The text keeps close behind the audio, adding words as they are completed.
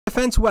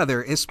Defense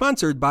Weather is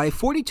sponsored by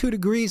 42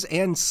 Degrees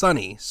and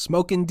Sunny,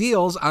 smokin'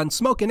 deals on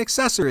smoking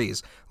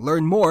accessories.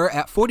 Learn more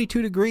at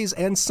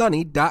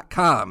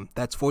 42degreesandsunny.com.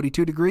 That's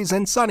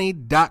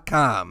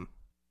 42degreesandsunny.com.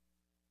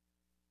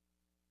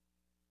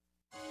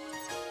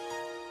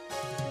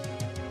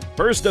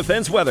 First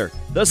Defense Weather,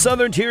 the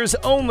Southern Tier's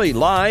only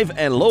live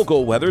and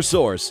local weather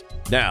source.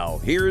 Now,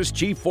 here's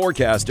Chief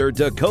Forecaster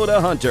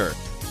Dakota Hunter.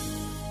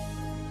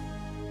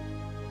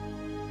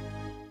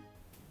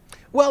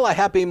 Well, a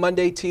happy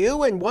Monday to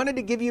you, and wanted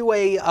to give you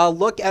a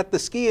look at the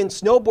ski and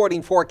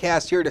snowboarding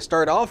forecast here to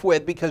start off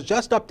with, because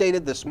just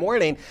updated this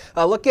morning.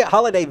 Look at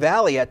Holiday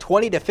Valley at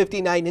 20 to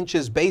 59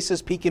 inches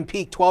basis, Peak and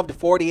Peak 12 to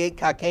 48,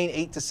 Cockaigne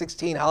 8 to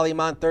 16,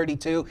 Hollymont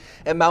 32,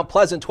 and Mount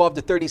Pleasant 12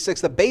 to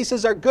 36. The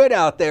bases are good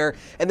out there,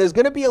 and there's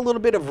going to be a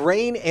little bit of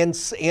rain and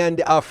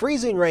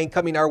freezing rain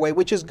coming our way,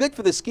 which is good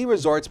for the ski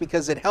resorts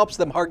because it helps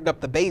them harden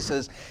up the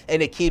bases,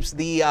 and it keeps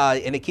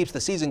the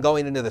season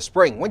going into the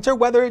spring. Winter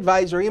weather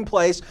advisory in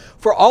place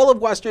for all of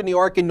Western New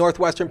York and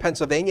Northwestern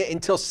Pennsylvania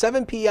until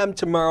 7 p.m.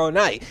 tomorrow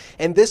night.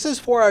 And this is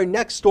for our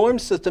next storm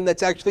system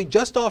that's actually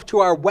just off to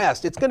our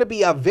west. It's going to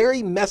be a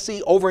very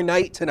messy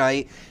overnight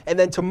tonight, and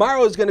then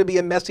tomorrow is going to be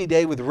a messy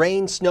day with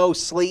rain, snow,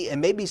 sleet,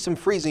 and maybe some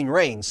freezing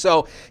rain.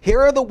 So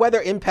here are the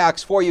weather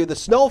impacts for you. The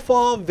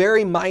snowfall,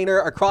 very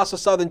minor across the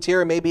southern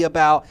tier, maybe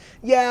about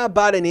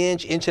an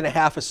inch and a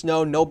half of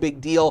snow, no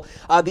big deal.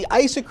 The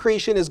ice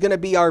accretion is going to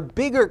be our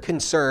bigger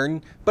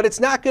concern, but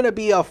it's not going to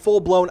be a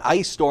full-blown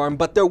ice storm,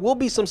 but there will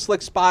be some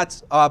slick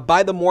spots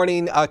by the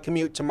morning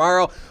commute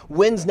tomorrow.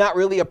 Wind's not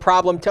really a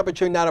problem,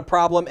 temperature not a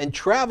problem, and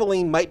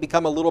traveling might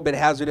become a little bit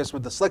hazardous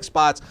with the slick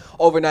spots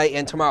overnight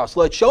and tomorrow. So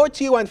let's show it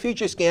to you on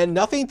Future Scan.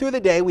 Nothing through the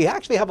day. We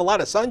actually have a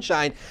lot of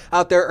sunshine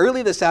out there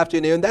early this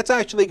afternoon. That's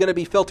actually going to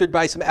be filtered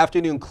by some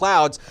afternoon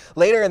clouds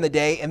later in the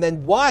day. And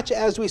then watch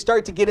as we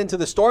start to get into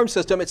the storm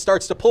system, it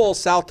starts to pull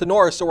south to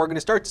north. So we're going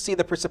to start to see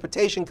the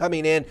precipitation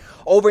coming in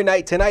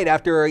overnight tonight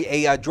after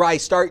a dry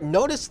start.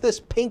 Notice this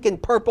pink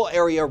and purple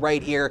area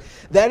right here.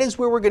 That is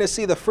where we're going to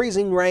see the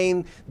freezing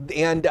rain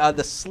and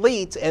the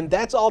sleet, and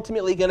that's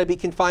ultimately going to be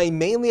confined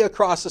mainly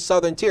across the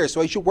southern tier.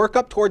 So as you work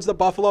up towards the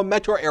Buffalo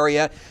metro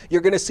area,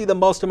 you're going to see the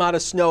most amount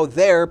of snow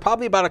there,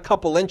 probably about a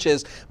couple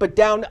inches, but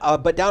down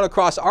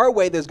across our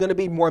way, there's going to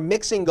be more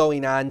mixing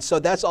going on. So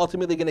that's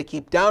ultimately going to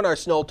keep down our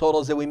snow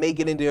totals, and we may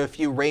get into a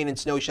few rain and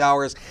snow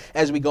showers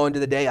as we go into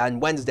the day on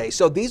Wednesday.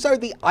 So these are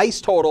the ice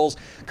totals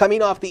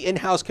coming off the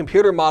in-house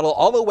computer model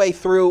all the way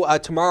through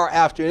tomorrow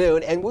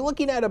afternoon, and we're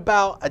looking at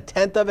about a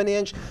tenth of an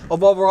inch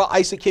of overall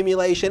ice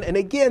accumulation. And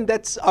again,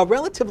 that's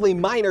relatively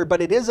minor,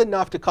 but it is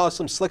enough to cause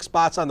some slick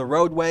spots on the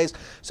roadways.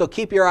 So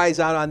keep your eyes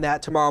out on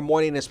that tomorrow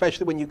morning,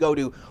 especially when you go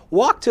to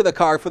walk to the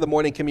car for the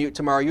morning commute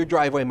tomorrow. Your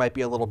driveway might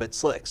be a little bit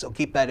slick, so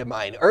keep that in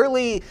mind.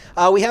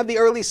 We have the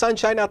early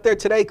sunshine out there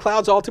today.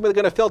 Clouds ultimately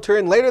going to filter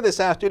in later this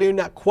afternoon.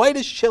 Not quite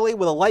as chilly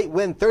with a light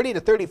wind, 30 to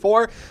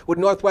 34, with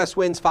northwest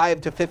winds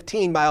 5 to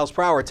 15 miles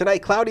per hour. Tonight,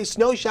 cloudy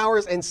snow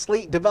showers and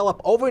sleet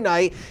develop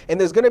overnight, and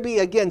there's going to be,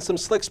 again, some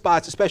slick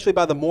spots, especially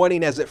by the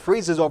morning as it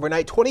freezes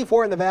overnight.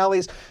 24 in the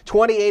valleys,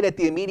 28 at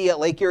the immediate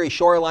Lake Erie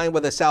shoreline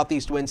with a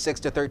southeast wind 6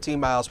 to 13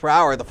 miles per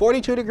hour. The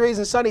 42 degrees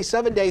and sunny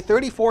 7-day,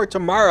 34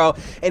 tomorrow,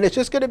 and it's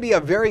just going to be a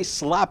very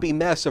sloppy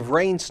mess of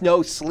rain,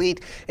 snow,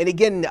 sleet, and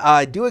again,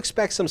 do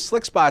expect some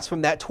slick spots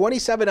from that.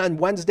 27 on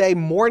Wednesday,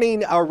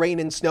 morning rain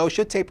and snow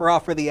should taper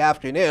off for the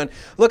afternoon.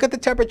 Look at the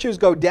temperatures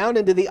go down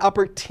into the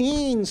upper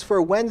teens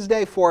for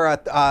Wednesday for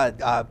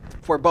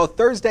both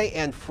Thursday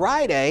and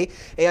Friday,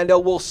 and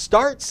we'll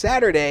start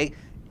Saturday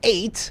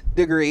 8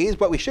 degrees,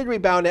 but we should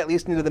rebound at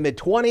least into the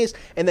mid-20s,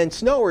 and then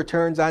snow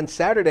returns on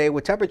Saturday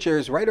with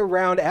temperatures right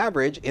around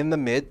average in the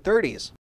mid-30s.